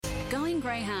Going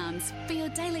Greyhounds for your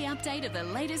daily update of the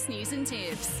latest news and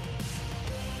tips.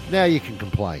 Now you can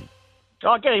complain.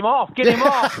 Oh, get him off. Get him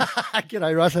off.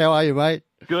 G'day, Russ. How are you, mate?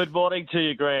 Good morning to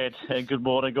you, Grant, and good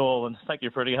morning all. And thank you,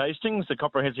 Freddie Hastings. The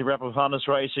comprehensive wrap of harness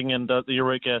racing and the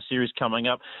Eureka Series coming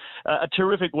up. A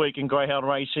terrific week in greyhound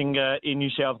racing in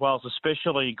New South Wales,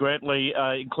 especially, Grantley,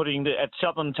 including at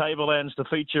Southern Tablelands. The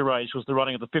feature race was the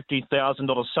running of the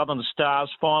 $50,000 Southern Stars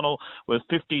final with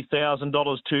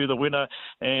 $50,000 to the winner.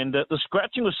 And the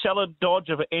scratching was Salad Dodge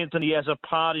of Anthony as a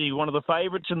party, one of the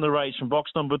favourites in the race from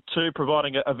box number 2,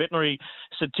 providing a veterinary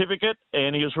certificate.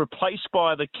 And he was replaced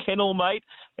by the Kennel Mate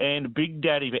and Big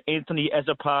Daddy for Anthony as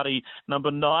a party,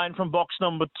 number 9 from box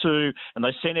number 2, and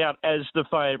they sent out as the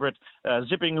favourite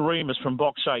Zipping Remus from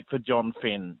box 8 for John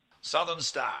Finn. Southern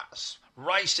Stars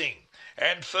racing,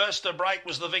 and first to break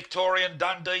was the Victorian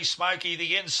Dundee Smoky.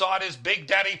 The inside is Big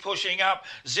Daddy pushing up.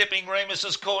 Zipping Remus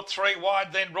has caught 3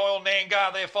 wide, then Royal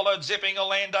Nangar there followed Zipping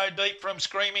Orlando deep from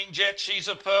Screaming Jet. She's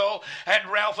a pearl,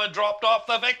 and Ralph had dropped off.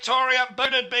 The Victorian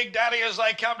booted Big Daddy as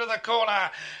they come to the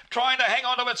corner, trying to hang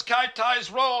on to its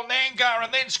coattails. Royal Nangar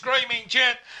and then Screaming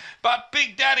Jet, but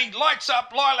Big Daddy lights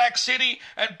up Lilac City,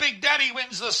 and Big Daddy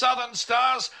wins the Southern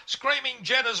Stars. Screaming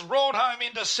Jet has roared home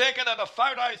into second, and a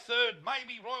photo third.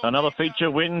 Maybe Royal Another Nangar. feature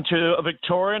win to a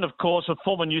Victorian, of course, a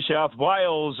former New South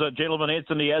Wales gentleman,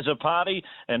 Anthony as a party,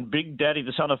 and Big Daddy,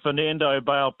 the son of Fernando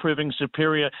Bale, proving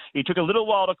superior. He took a little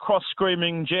while to cross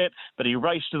Screaming Jet, but he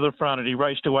raced to the front, and he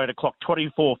raced away to clock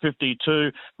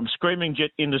 24.52 from Screaming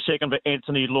Jet into second for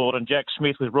Anthony Lord, and Jack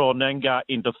Smith with Royal Nangar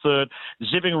into third.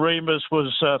 Zipping Remus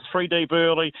was 3 deep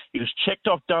early. He was checked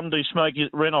off Dundee Smoky,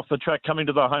 ran off the track coming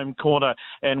to the home corner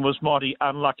and was mighty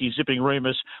unlucky. Zipping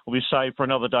Remus will be saved for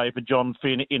another day for John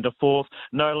Finn into fourth.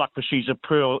 No luck for She's a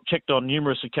Pearl, checked on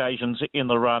numerous occasions in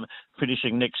the run,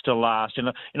 finishing next to last.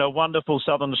 In a wonderful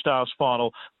Southern Stars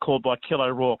final called by Kilo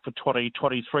Rourke for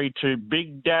 2023 to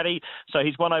Big Daddy. So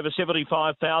he's won over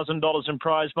 $75,000 in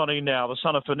prize money now. The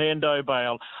son of Fernando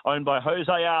Bale, owned by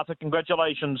Jose Arthur.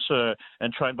 Congratulations, sir.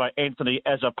 And trained by Anthony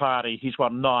as a party. He's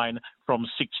won 9 from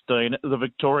 16. The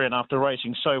Victorian, after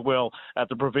racing so well at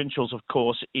the provincials, of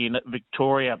course, in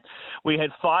Victoria. We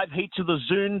had 5 heats of the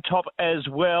Zoom Top as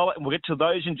well, and we'll get to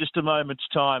those in just a moment's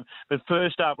time. But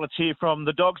first up, let's hear from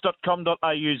the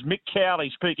dogs.com.au's Mick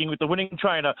Cowley speaking with the winning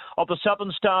trainer of the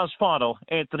Southern Stars final,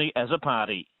 Anthony as a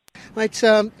party. Mate,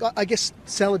 I guess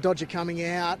Salad Dodger coming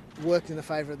out worked in the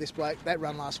favour of this bloke. That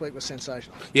run last week was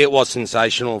sensational. Yeah, it was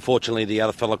sensational. Unfortunately, the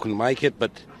other fella couldn't make it,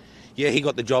 but yeah, he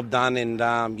got the job done,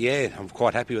 and yeah, I'm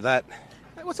quite happy with that.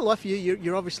 What's it like for you?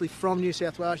 You're obviously from New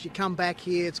South Wales. You come back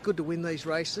here. It's good to win these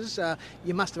races.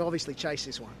 You must have obviously chased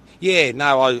this one. Yeah,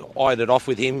 no, I eyed it off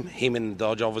with him and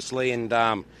Dodge, obviously, and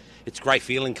it's a great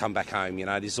feeling come back home. You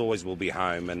know, this always will be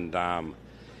home, and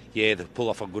yeah, to pull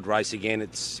off a good race again,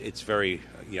 it's very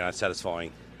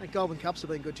satisfying. And Golden Cups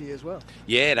have been good to you as well.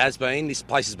 Yeah, it has been. This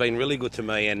place has been really good to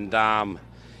me, and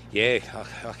yeah,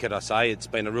 how could I say? It's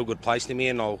been a real good place to me,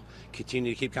 and I'll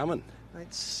continue to keep coming.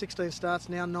 It's 16 starts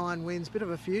now, 9 wins. Bit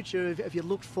of a future. Have you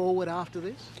looked forward after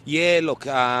this? Yeah, look,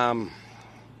 I'm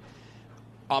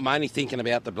only thinking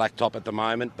about the black top at the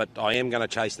moment, but I am going to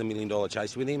chase the $1 million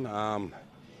chase with him.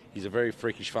 He's a very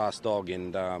freakish fast dog,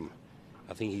 and I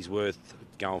think he's worth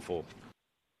going for.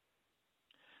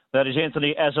 That is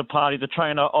Anthony as a party, the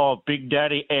trainer of Big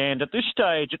Daddy, and at this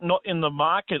stage, not in the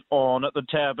market on the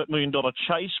tab at $1 Million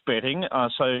Chase betting,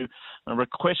 so I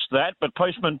request that. But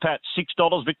Postman Pat,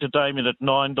 $6, Victor Damien at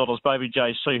 $9, Baby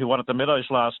JC, who won at the Meadows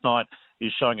last night,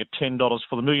 is showing at $10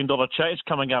 for the $1 Million Chase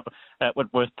coming up at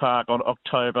Whitworth Park on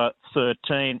October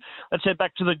 13. Let's head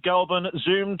back to the Goulburn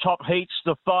Zoom Top Heats,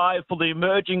 the 5 for the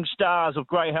emerging stars of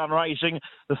greyhound racing.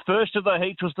 The first of the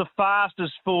heats was the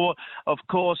fastest for, of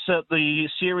course, the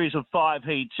series of 5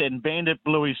 heats, and Bandit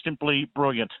Bluey simply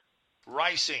brilliant.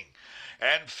 Racing.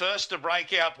 And first to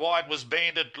break out wide was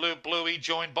Bandit Bluey,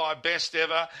 joined by Best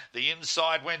Ever. The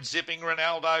inside went Zipping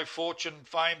Ronaldo, Fortune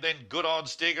Fame, then Good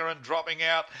Odds Digger, and dropping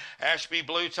out Ashby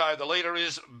Bluto. The leader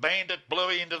is Bandit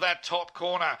Bluey into that top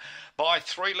corner by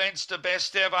 3 lengths to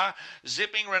Best Ever.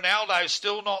 Zipping Ronaldo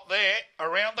still not there.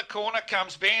 Around the corner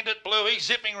comes Bandit Bluey.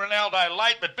 Zipping Ronaldo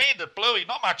late, but Bandit Bluey,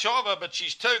 not much of her, but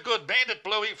she's too good. Bandit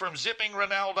Bluey from Zipping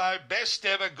Ronaldo, Best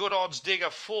Ever, Good Odds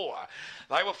Digger 4.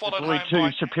 They were followed Bluey home 2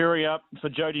 by superior for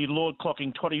Jody Lord,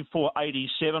 clocking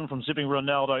 24.87 from Zipping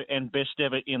Ronaldo and Best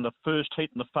Ever in the first heat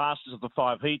and the fastest of the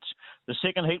 5 heats. The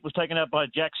second heat was taken out by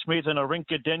Jack Smith and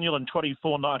Arinka Daniel in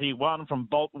 24.91 from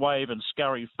Bolt Wave and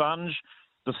Scurry Funge.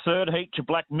 The third heat to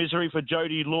Black Misery for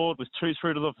Jody Lord with 2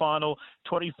 through to the final,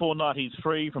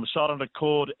 24.93 from Silent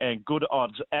Accord and Good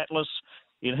Odds Atlas.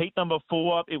 In heat number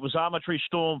 4, it was Arbitrary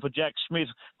Storm for Jack Smith,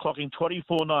 clocking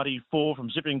 24.94 from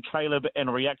Zipping Caleb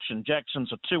and Reaction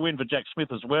Jackson's a 2-win for Jack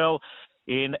Smith as well.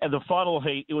 In the final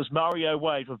heat, it was Mario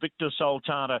Wade for Victor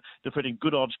Sultana, defeating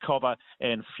Good Odds Cobber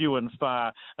and Few and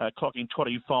Far, clocking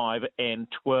 25 and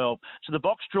 12. So the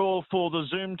box draw for the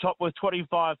Zoom top with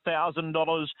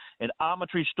 $25,000, and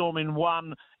Arbitrary Storm in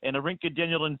 1 and Arinka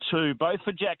Daniel in 2, both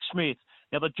for Jack Smith.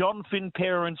 Now the John Finn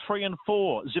pair are in 3 and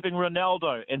 4, Zipping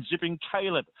Ronaldo and Zipping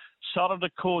Caleb. Silent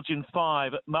Accords in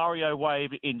 5, Mario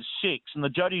Wave in 6, and the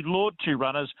Jody Lord 2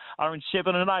 runners are in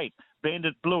 7 and 8.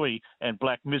 Bandit Bluey and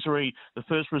Black Misery. The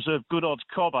first reserve, Good Odds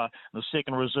Cobber, and the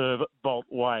second reserve, Bolt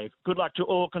Wave. Good luck to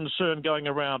all concerned going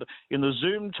around in the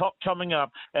Zoom top coming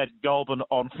up at Goulburn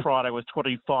on Friday with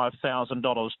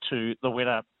 $25,000 to the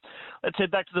winner. Let's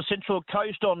head back to the Central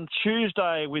Coast on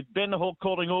Tuesday with Ben Hall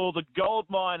calling all the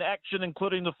Goldmine action,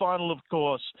 including the final, of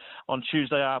course, on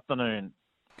Tuesday afternoon.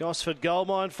 Gosford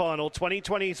Goldmine final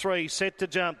 2023 set to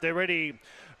jump. They're ready.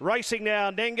 Racing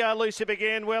now. Nengar Lucy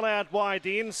began well out wide.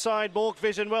 The inside Mork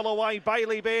Vision well away.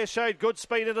 Bailey Bear showed good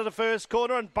speed into the first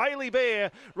corner, and Bailey Bear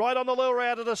right on the lure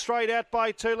out of the straight out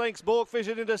by 2 lengths. Mork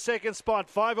Vision into second spot.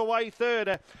 5 away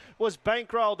third was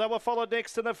Bankroll. They were followed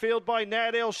next in the field by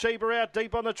Nad El Sheba out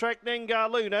deep on the track.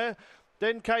 Nengar Luna.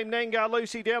 Then came Nengar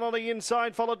Lucy down on the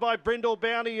inside, followed by Brindle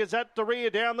Bounty is at the rear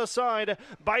down the side.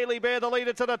 Bailey Bear the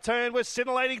leader to the turn with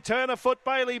scintillating turn afoot.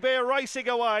 Bailey Bear racing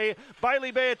away. Bailey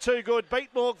Bear too good.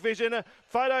 Beat Mork Vision.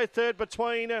 Photo third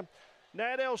between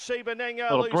Nad El Sheba,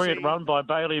 Nengar Lucy. A brilliant run by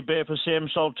Bailey Bear for Sam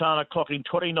Sultana, clocking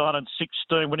 29 and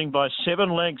 16, winning by 7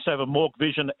 lengths over Mork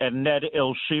Vision and Nad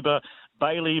El Sheba.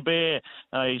 Bailey Bear,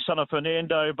 a son of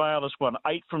Fernando Bale, has won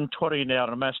 8 from 20 now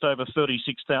and amassed over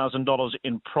 $36,000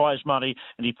 in prize money.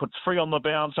 And he put 3 on the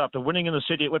bounce after winning in the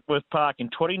city at Whitworth Park in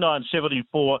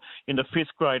 29.74 in the 5th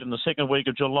grade in the second week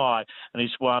of July. And he's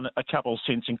won a couple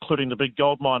since, including the big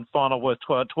Goldmine final worth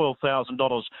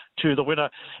 $12,000 to the winner.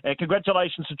 And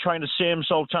congratulations to trainer Sam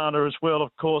Sultana as well, of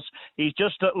course. He's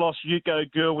just lost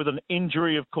Yuko Girl with an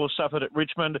injury, of course, suffered at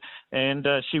Richmond. And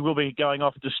she will be going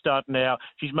off to start now.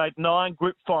 She's made 9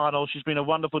 group finals. She's been a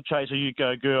wonderful chaser,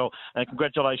 Yuko Girl, and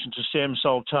congratulations to Sam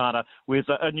Sultana with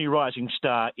a new rising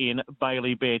star in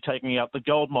Bailey Bear taking out the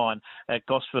Goldmine at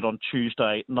Gosford on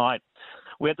Tuesday night.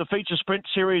 We had the feature sprint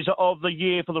series of the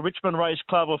year for the Richmond Race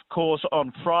Club, of course.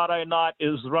 On Friday night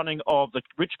is the running of the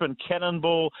Richmond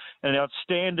Cannonball, an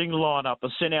outstanding lineup. The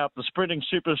sent out the sprinting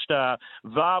superstar,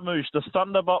 Varmoose, the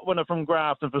Thunderbot winner from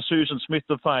Grafton, for Susan Smith,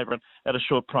 the favourite, at a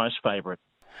short price favourite.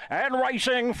 And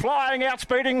racing, flying out,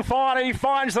 speeding fine. He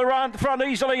finds the run front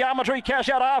easily. Arbitrary Cash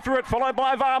out after it, followed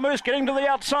by Varmoose getting to the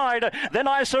outside. Then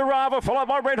Isorava, followed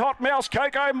by Red Hot Mouse,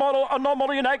 Coco Model,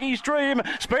 Anomaly and Aggie's Dream.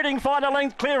 Speeding fine, a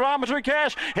length clear, Arbitrary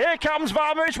Cash. Here comes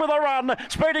Varmoose with a run.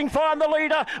 Speeding fine, the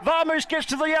leader. Varmoose gets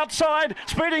to the outside.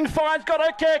 Speeding fine's got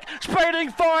a kick.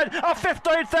 Speeding fine, a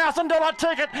 $15,000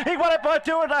 ticket. He won it by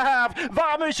 2.5.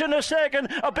 Varmoose in a second.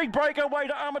 A big breakaway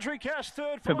to Arbitrary Cash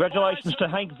third. Congratulations to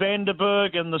Hank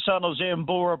Vanderberg, and the son of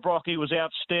Zambora Brocky was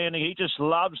outstanding. He just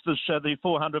loves the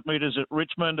 400 metres at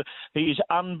Richmond. He's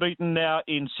unbeaten now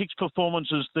in 6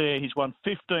 performances there. He's won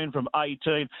 15 from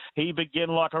 18. He began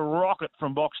like a rocket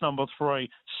from box number 3,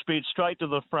 sped straight to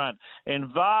the front. And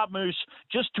Varmoose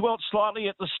just dwelt slightly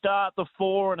at the start, the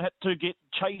 4, and had to get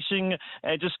chasing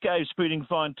and just gave Speeding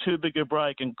Fine too big a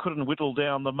break and couldn't whittle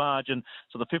down the margin.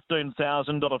 So the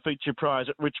 $15,000 feature prize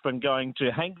at Richmond going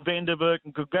to Hank Vanderberg,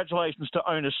 and congratulations to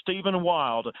owner Stephen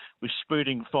Wild with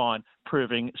Speeding Fine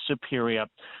proving superior.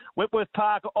 Whitworth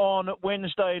Park on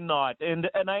Wednesday night, and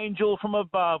an angel from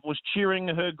above was cheering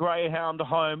her greyhound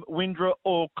home, Windra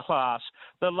All Class.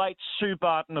 The late Sue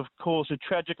Barton, of course, who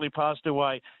tragically passed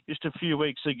away just a few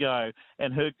weeks ago,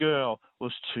 and her girl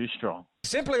was too strong.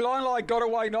 Simply Limelight got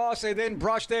away nicely, then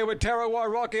brushed there with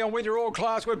Tarawai Rocky on Winter All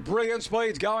Class with brilliant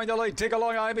speeds going to lead. Tick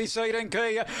along Amy Seed and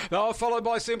Key. They were followed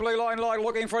by Simply Limelight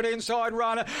looking for an inside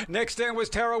run. Next in was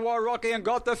Tarawai Rocky and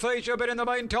got the feature, but in the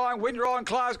meantime Winter All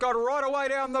Class got right away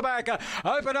down the back.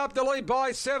 Opened up the lead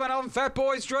by 7 on Fat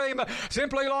Boy's Dream.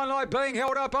 Simply Limelight being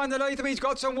held up underneath him. He's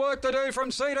got some work to do from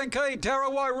Seed and Key.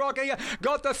 Tarawai Rocky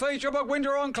got the feature, but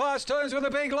Winter All Class turns with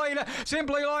a big lead.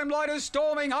 Simply Limelight is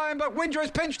storming home, but Winter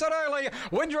has pinched it early.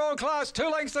 Windra All Class, 2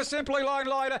 lengths to Simply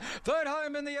Limelight, third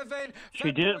home in the event.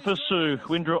 She did it for Sue.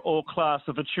 Windra All Class,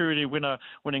 the Futurity winner,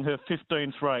 winning her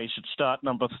 15th race at start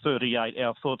number 38.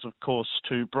 Our thoughts, of course,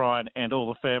 to Brian and all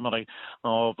the family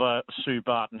of Sue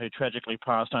Barton, who tragically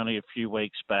passed only a few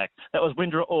weeks back. That was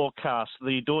Windra All Class,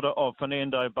 the daughter of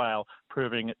Fernando Bale,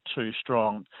 proving too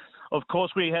strong. Of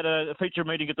course, we had a feature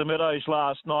meeting at the Meadows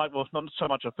last night. Well, not so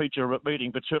much a feature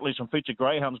meeting, but certainly some feature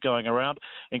greyhounds going around,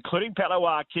 including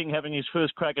Palawa King having his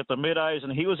first crack at the Meadows,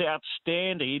 and he was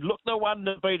outstanding. He looked the one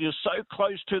to beat. He was so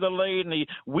close to the lead, and he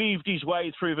weaved his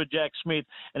way through for Jack Smith,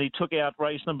 and he took out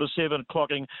race number 7,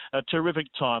 clocking a terrific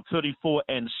time,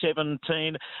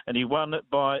 34-17, and he won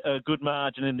by a good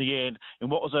margin in the end in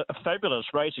what was a fabulous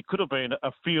race. It could have been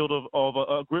a field of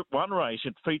a Group 1 race.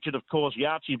 It featured, of course,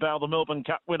 Yachi Bale, the Melbourne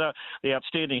Cup winner, the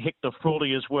outstanding Hector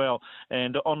Frawley as well,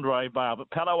 and Andre Bale.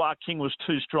 But Palawa King was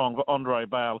too strong for Andre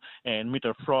Bale and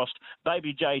Minter Frost.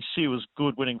 Baby JC was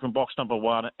good, winning from box number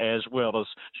 1 as well, as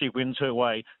she wins her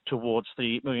way towards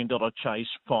the $1 Million Chase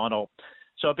final.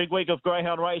 So a big week of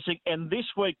greyhound racing. And this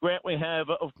week, Grant, we have,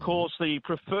 of course, the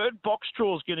preferred box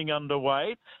draws getting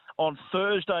underway on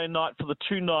Thursday night for the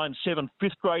 297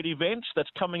 fifth grade events. That's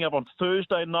coming up on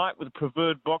Thursday night with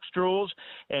preferred box draws,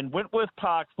 and Wentworth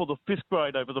Park for the fifth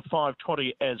grade over the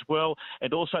 520 as well,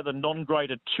 and also the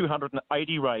non-graded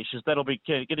 280 races. That'll be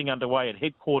getting underway at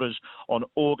headquarters on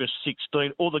August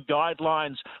 16. All the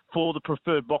guidelines for the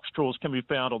preferred box draws can be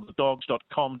found on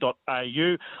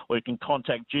thedogs.com.au, or you can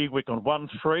contact GWIC on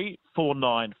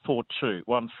 134942,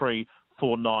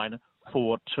 134942.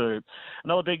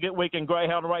 Another big week in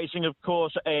greyhound racing, of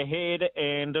course, ahead,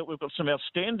 and we've got some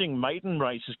outstanding maiden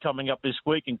races coming up this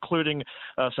week, including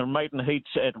some maiden heats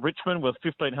at Richmond with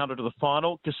 $1,500 to the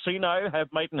final. Casino have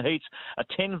maiden heats, a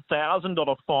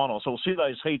 $10,000 final, so we'll see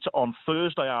those heats on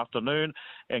Thursday afternoon.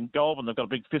 And Goulburn, they've got a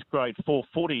big fifth grade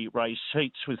 440 race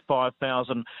heats with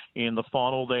 $5,000 in the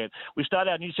final there. We start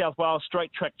our New South Wales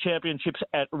Straight Track Championships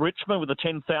at Richmond with a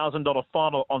 $10,000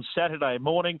 final on Saturday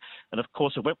morning, and of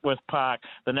course at Wentworth Park,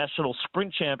 the National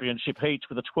Sprint Championship heats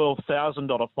with a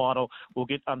 $12,000 final will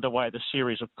get underway. The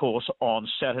series, of course, on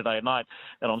Saturday night.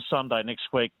 And on Sunday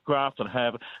next week, Grafton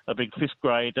have a big fifth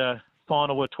grade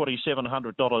final worth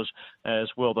 $2,700 as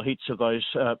well, the heats of those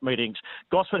meetings.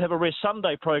 Gosford have a Rest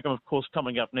Sunday program, of course,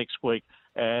 coming up next week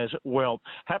as well.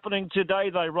 Happening today,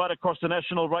 though, right across the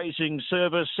National Racing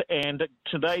Service, and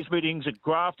today's meetings at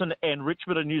Grafton and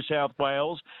Richmond in New South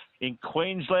Wales. In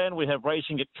Queensland, we have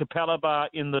racing at Capalaba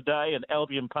in the day and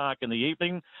Albion Park in the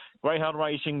evening. Greyhound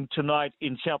racing tonight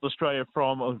in South Australia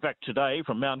today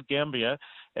from Mount Gambier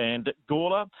and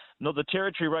Gawler. Northern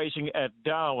Territory racing at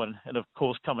Darwin, and of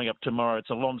course coming up tomorrow,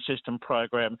 it's a Launceston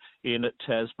program in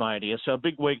Tasmania. So a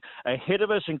big week ahead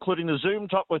of us, including the Zoom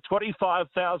Top with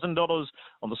 $25,000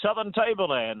 on the Southern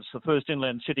Tablelands, the first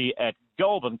inland city at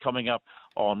Goulburn, coming up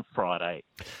on Friday.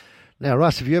 Now,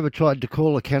 Russ, have you ever tried to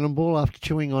call a cannonball after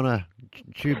chewing on a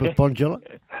tube of Bonjela?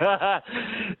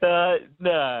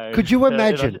 No. Could you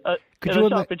imagine? Could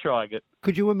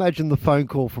you imagine the phone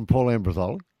call from Paul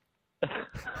Ambrazola?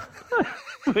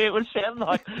 It would sound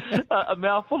like a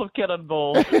mouthful of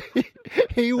cannonballs.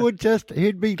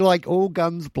 He'd be like all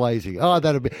guns blazing. Oh,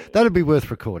 that'd be worth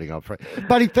recording, I'm afraid.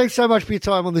 Buddy, thanks so much for your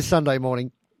time on this Sunday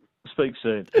morning. Speak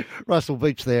soon. Russell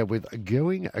Veitch there with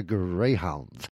Going Greyhounds.